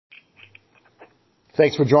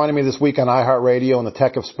Thanks for joining me this week on iHeartRadio and the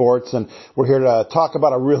Tech of Sports. And we're here to talk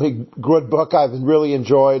about a really good book I've really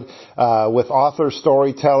enjoyed with author,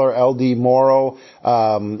 storyteller L.D. Morrow.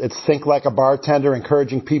 It's Think Like a Bartender,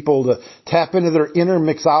 encouraging people to tap into their inner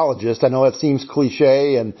mixologist. I know that seems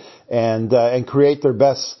cliche, and create their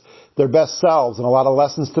best selves, and a lot of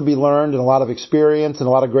lessons to be learned, and a lot of experience, and a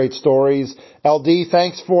lot of great stories. LD,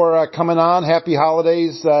 thanks for coming on. Happy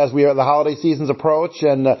holidays as the holiday seasons approach,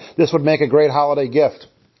 and this would make a great holiday gift.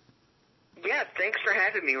 Yeah, thanks for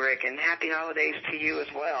having me, Rick, and happy holidays to you as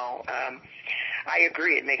well. I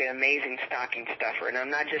agree, it'd make an amazing stocking stuffer, and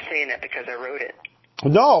I'm not just saying that because I wrote it.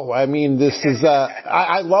 No, I mean, this is,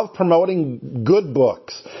 I love promoting good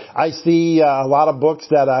books. I see a lot of books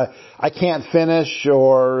that I can't finish,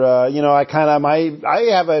 or, I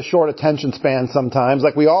have a short attention span sometimes,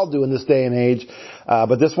 like we all do in this day and age.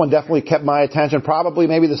 But this one definitely kept my attention, probably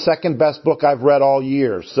maybe the second best book I've read all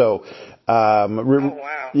year. So,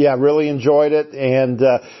 wow. Yeah, really enjoyed it. And,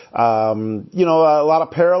 a lot of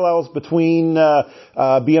parallels between,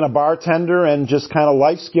 being a bartender and just kind of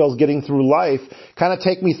life skills getting through life. Kind of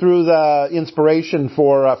take me through the inspiration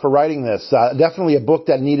for writing this. Definitely a book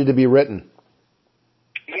that needed to be written.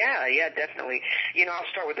 Yeah, definitely. I'll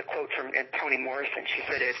start with a quote from Toni Morrison. She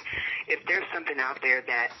said, if there's something out there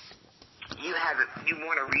that you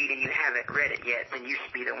want to read and you haven't read it yet, then you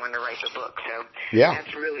should be the one to write the book. So yeah,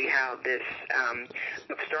 that's really how this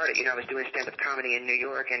book started. I was doing stand-up comedy in New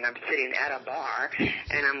York, and I'm sitting at a bar,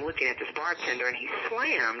 and I'm looking at this bartender, and he's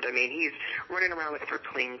slammed. I mean, he's running around with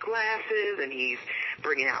clean glasses, and he's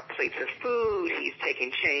bringing out plates of food. He's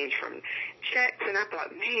taking change from checks, and I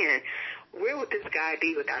thought, man, where would this guy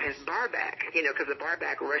be without his bar back? Because the bar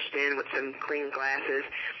back rushed in with some clean glasses.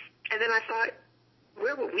 And then I thought,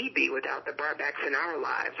 where would we be without the bar backs in our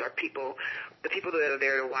lives, the people that are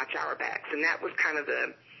there to watch our backs? And that was kind of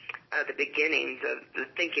the beginnings of the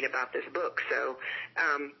thinking about this book. So,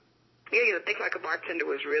 Think Like a Bartender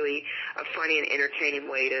was really a funny and entertaining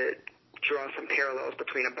way to draw some parallels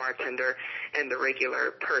between a bartender and the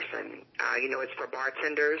regular person. It's for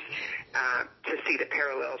bartenders to see the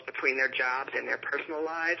parallels between their jobs and their personal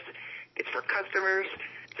lives. It's for customers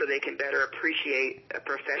so they can better appreciate a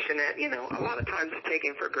profession that, a lot of times is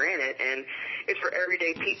taken for granted. And it's for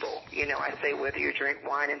everyday people. I say whether you drink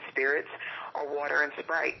wine and spirits or water and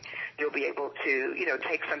Sprite, you'll be able to,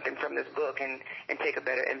 take something from this book and take a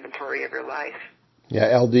better inventory of your life.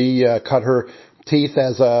 Yeah, LD cut her teeth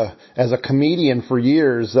as a comedian for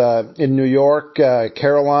years in New York,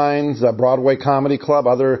 Caroline's, Broadway Comedy Club,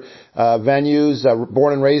 other venues.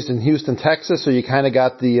 Born and raised in Houston, Texas, so you kind of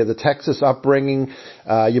got the Texas upbringing.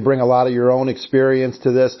 You bring a lot of your own experience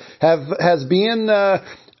to this. Has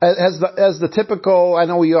the typical, I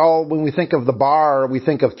know when we think of the bar, we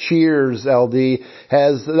think of Cheers, LD.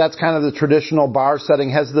 That's kind of the traditional bar setting.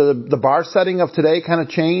 Has the bar setting of today kind of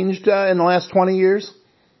changed in the last 20 years?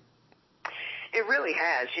 It really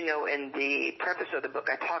has. In the preface of the book,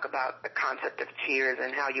 I talk about the concept of Cheers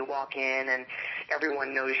and how you walk in and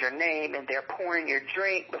everyone knows your name and they're pouring your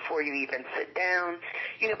drink before you even sit down.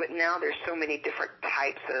 But now there's so many different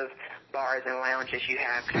types of bars and lounges. You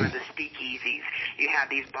have kind of the speakeasies. You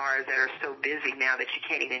have these bars that are so busy now that you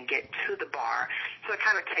can't even get to the bar. So it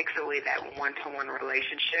kind of takes away that one-to-one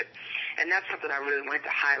relationship. And that's something I really wanted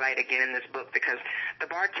to highlight again in this book, because the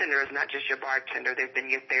bartender is not just your bartender. They've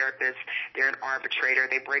been your therapist. They're an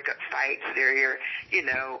arbitrator. They break up fights. They're your,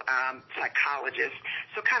 psychologist.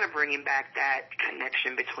 So kind of bringing back that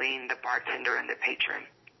connection between the bartender and the patron.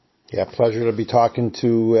 Yeah, pleasure to be talking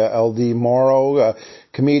to L.D. Morrow,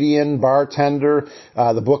 comedian, bartender.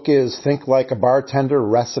 The book is Think Like a Bartender,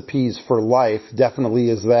 Recipes for Life. Definitely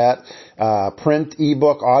is that. Print,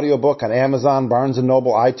 ebook, audiobook on Amazon, Barnes &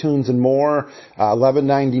 Noble, iTunes, and more.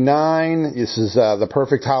 $11.99. This is the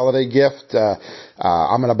perfect holiday gift.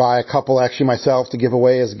 I'm going to buy a couple actually myself to give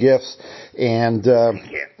away as gifts. And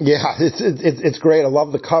yeah, it's great. I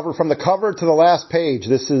love the cover. From the cover to the last page,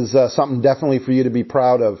 this is something definitely for you to be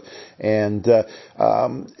proud of. And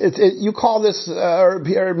you call this, or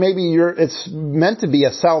maybe it's meant to be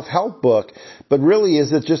a self-help book, but really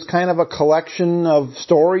is it just kind of a collection of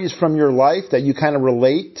stories from your life that you kind of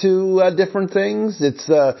relate to different things?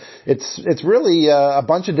 It's really a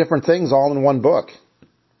bunch of different things all in one book.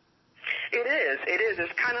 It is.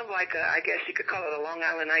 It's kind of like I guess you could call it a Long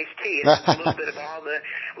Island iced tea. It's a little bit of all the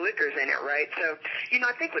liquors in it, right? So,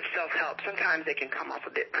 I think with self-help, sometimes they can come off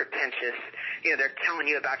a bit pretentious. They're telling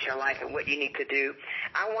you about your life and what you need to do.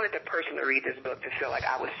 I wanted the person to read this book to feel like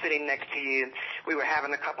I was sitting next to you. We were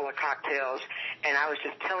having a couple of cocktails, and I was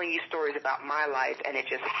just telling you stories about my life, and it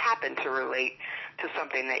just happened to relate to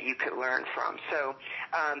something that you could learn from. So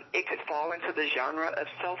It could fall into the genre of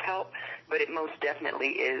self-help, but it most definitely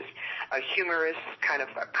is a humorous, kind of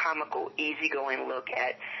a comical, easygoing look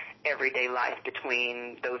at everyday life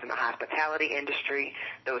between those in the hospitality industry,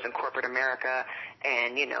 those in corporate America,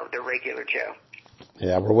 and, the regular Joe.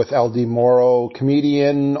 Yeah, we're with LD Morrow,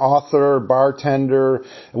 comedian, author, bartender.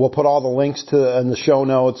 We'll put all the links in the show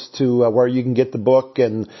notes to where you can get the book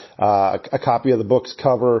and a copy of the book's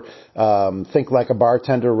cover. Think Like a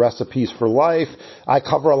Bartender, Recipes for Life. I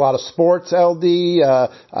cover a lot of sports, LD.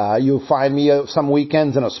 You'll find me some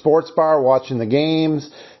weekends in a sports bar watching the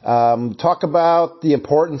games. Talk about the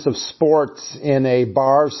importance of sports in a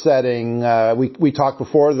bar setting. We talked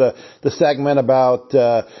before the segment about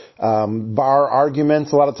bar arguments.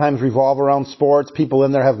 A lot of times revolve around sports. People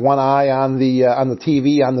in there have one eye on the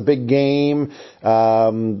TV, on the big game.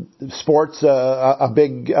 Sports a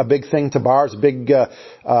big thing to bars. Big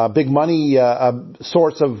money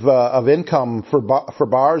source of income for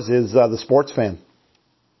bars is the sports fan.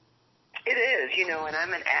 It is, and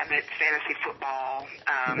I'm an avid fantasy football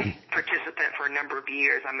participant for a number of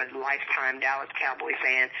years. I'm a lifetime Dallas Cowboy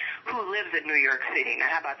fan who lives in New York City. Now,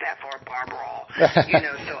 how about that for a bar brawl?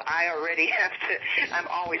 So I already I'm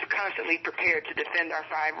always constantly prepared to defend our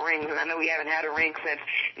 5 rings, and I know we haven't had a ring since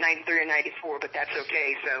 93 or 94, but that's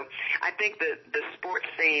okay. So I think the sports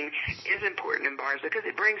theme is important in bars because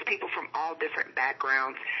it brings people from all different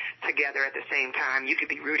backgrounds together at the same time. You could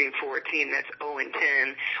be rooting for a team that's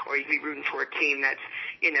 0-10, or you could be rooting for a team that's,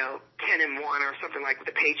 10-1 or something like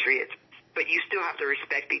the Patriots. But you still have to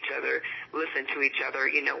respect each other, listen to each other,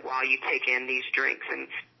 while you take in these drinks and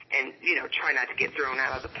try not to get thrown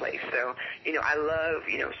out of the place. So, I love,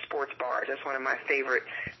 sports bars. That's one of my favorite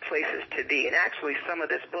places to be. And actually, some of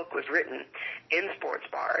this book was written in sports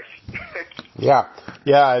bars. Yeah.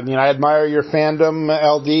 I admire your fandom,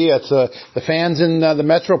 LD. It's the fans in the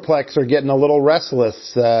Metroplex are getting a little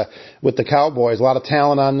restless with the Cowboys. A lot of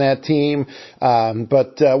talent on that team.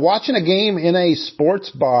 But watching a game in a sports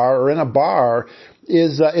bar or in a bar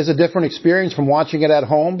is a different experience from watching it at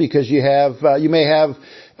home because you may have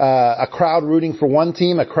a crowd rooting for one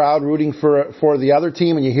team, a crowd rooting for the other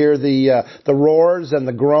team, and you hear the roars and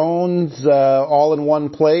the groans all in one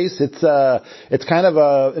place. It's kind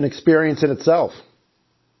of an experience in itself.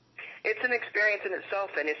 It's an experience in itself,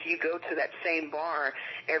 and if you go to that same bar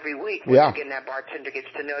every week, again, that bartender gets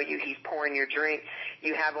to know you, he's pouring your drink,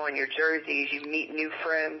 you have on your jerseys, you meet new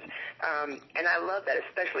friends, and I love that,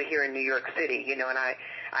 especially here in New York City, and I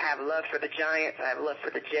have love for the Giants, I have love for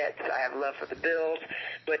the Jets, I have love for the Bills,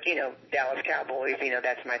 but, Dallas Cowboys,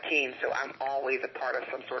 that's my team, so I'm always a part of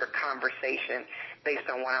some sort of conversation based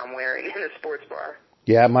on what I'm wearing in a sports bar.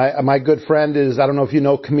 Yeah, my good friend is, I don't know if you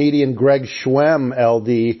know comedian Greg Schwem,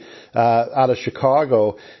 LD, out of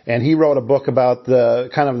Chicago, and he wrote a book about the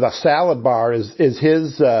kind of the salad bar is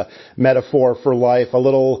his metaphor for life. A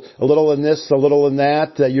little in this, a little in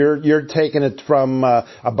that. You're taking it from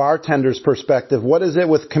a bartender's perspective. What is it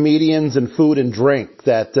with comedians and food and drink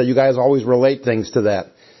that you guys always relate things to that?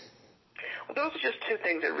 Well, those are just two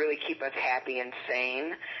things that really keep us happy and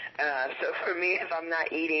sane. So for me, if I'm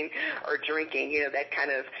not eating or drinking, that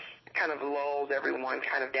kind of lulls everyone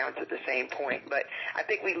kind of down to the same point. But I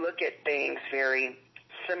think we look at things very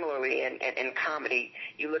similarly in comedy.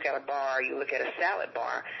 You look at a bar, you look at a salad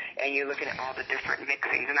bar, and you're looking at all the different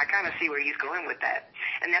mixings. And I kind of see where he's going with that.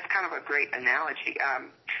 And that's kind of a great analogy.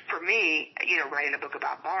 For me, writing a book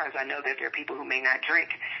about bars, I know that there are people who may not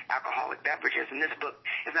drink alcoholic beverages. And this book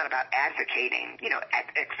is not about advocating,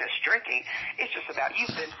 excess drinking. It's just about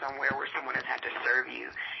you've been somewhere where someone has had to serve you.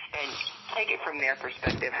 And take it from their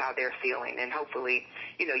perspective, how they're feeling. And hopefully,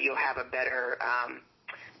 you'll have a better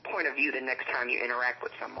point of view the next time you interact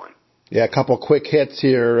with someone. Yeah, a couple quick hits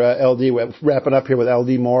here, LD. We're wrapping up here with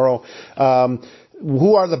LD Morrow.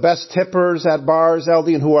 Who are the best tippers at bars,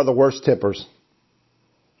 LD, and who are the worst tippers?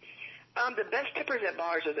 The best tippers at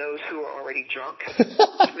bars are those who are already drunk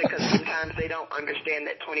because sometimes they don't understand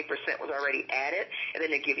that 20% was already added, and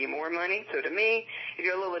then they give you more money. So to me, if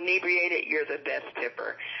you're a little inebriated, you're the best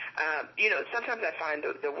tipper. Sometimes I find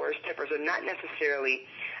the worst tippers are not necessarily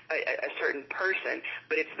a certain person,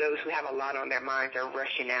 but it's those who have a lot on their minds. They're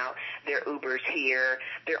rushing out. Their Uber's here.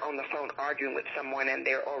 They're on the phone arguing with someone, and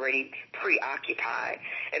they're already preoccupied.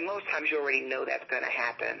 And most times you already know that's going to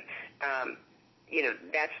happen.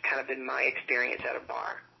 That's kind of been my experience at a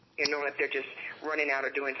bar. If they're just running out or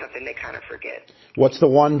doing something, they kind of forget. What's the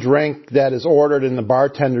one drink that is ordered and the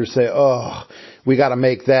bartenders say, "Oh, we got to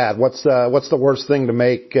make that"? What's the worst thing to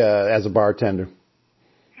make as a bartender?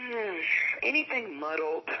 Anything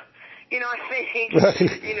muddled. I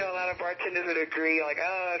A lot of bartenders would agree, like,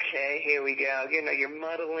 oh, okay, here we go. You're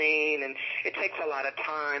muddling, and it takes a lot of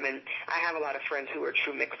time. And I have a lot of friends who are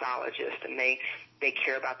true mixologists, and they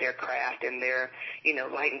care about their craft, and they're,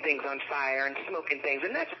 lighting things on fire and smoking things,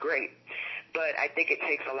 and that's great. But I think it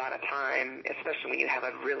takes a lot of time, especially when you have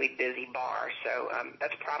a really busy bar. So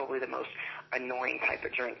that's probably the most annoying type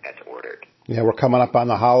of drink that's ordered. Yeah, we're coming up on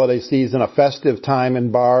the holiday season, a festive time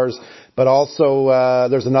in bars, but also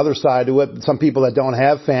there's another side to it. Some people that don't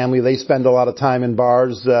have family, they spend a lot of time in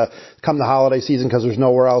bars come the holiday season because there's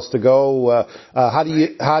nowhere else to go. How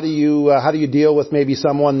do you deal with maybe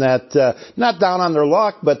someone that not down on their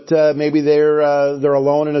luck, but maybe they're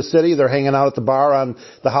alone in a city, they're hanging out at the bar on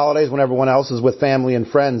the holidays when everyone else is with family and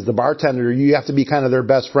friends. The bartender, you have to be kind of their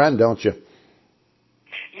best friend, don't you?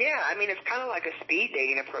 Yeah, it's kind of like a speed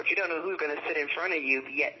dating approach. You don't know who's going to sit in front of you,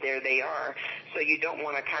 yet there they are. So you don't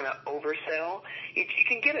want to kind of oversell. You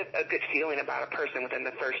can get a good feeling about a person within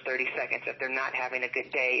the first 30 seconds if they're not having a good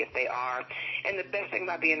day, if they are. And the best thing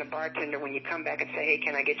about being a bartender, when you come back and say, hey,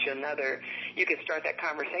 can I get you another, you can start that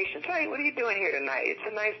conversation. Say, hey, what are you doing here tonight? It's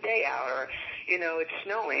a nice day out, or, it's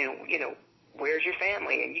snowing, where's your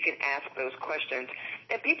family? And you can ask those questions.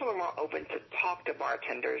 And people are more open to talk to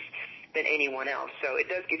bartenders than anyone else. So it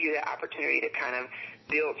does give you the opportunity to kind of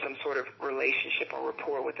build some sort of relationship or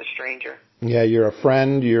rapport with a stranger. Yeah, you're a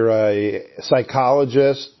friend, you're a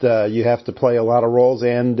psychologist, you have to play a lot of roles,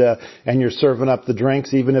 and you're serving up the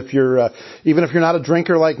drinks. Even if you're not a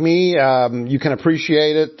drinker like me, you can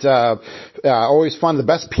appreciate it. Always fun. The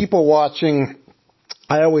best people watching,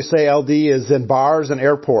 I always say, LD, is in bars and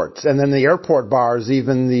airports, and then the airport bars,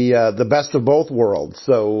 even the best of both worlds.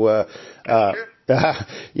 So,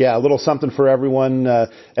 yeah, a little something for everyone.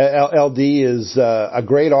 LD is a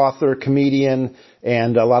great author, comedian,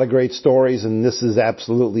 and a lot of great stories, and this is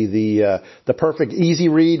absolutely the perfect easy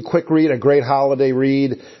read, quick read, a great holiday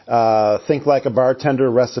read. Think Like a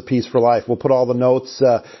Bartender, Recipes for Life. We'll put all the notes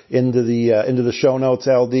into the show notes,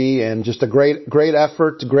 LD, and just a great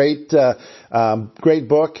effort, great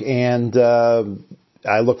book, and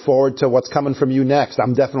I look forward to what's coming from you next.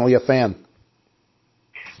 I'm definitely a fan.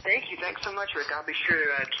 Thank you. Thanks so much, Rick. I'll be sure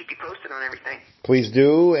to keep you posted on everything. Please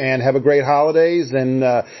do, and have a great holidays, and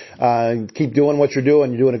keep doing what you're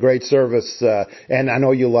doing. You're doing a great service, and I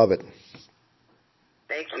know you love it.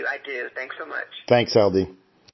 Thank you. I do. Thanks so much. Thanks, LD.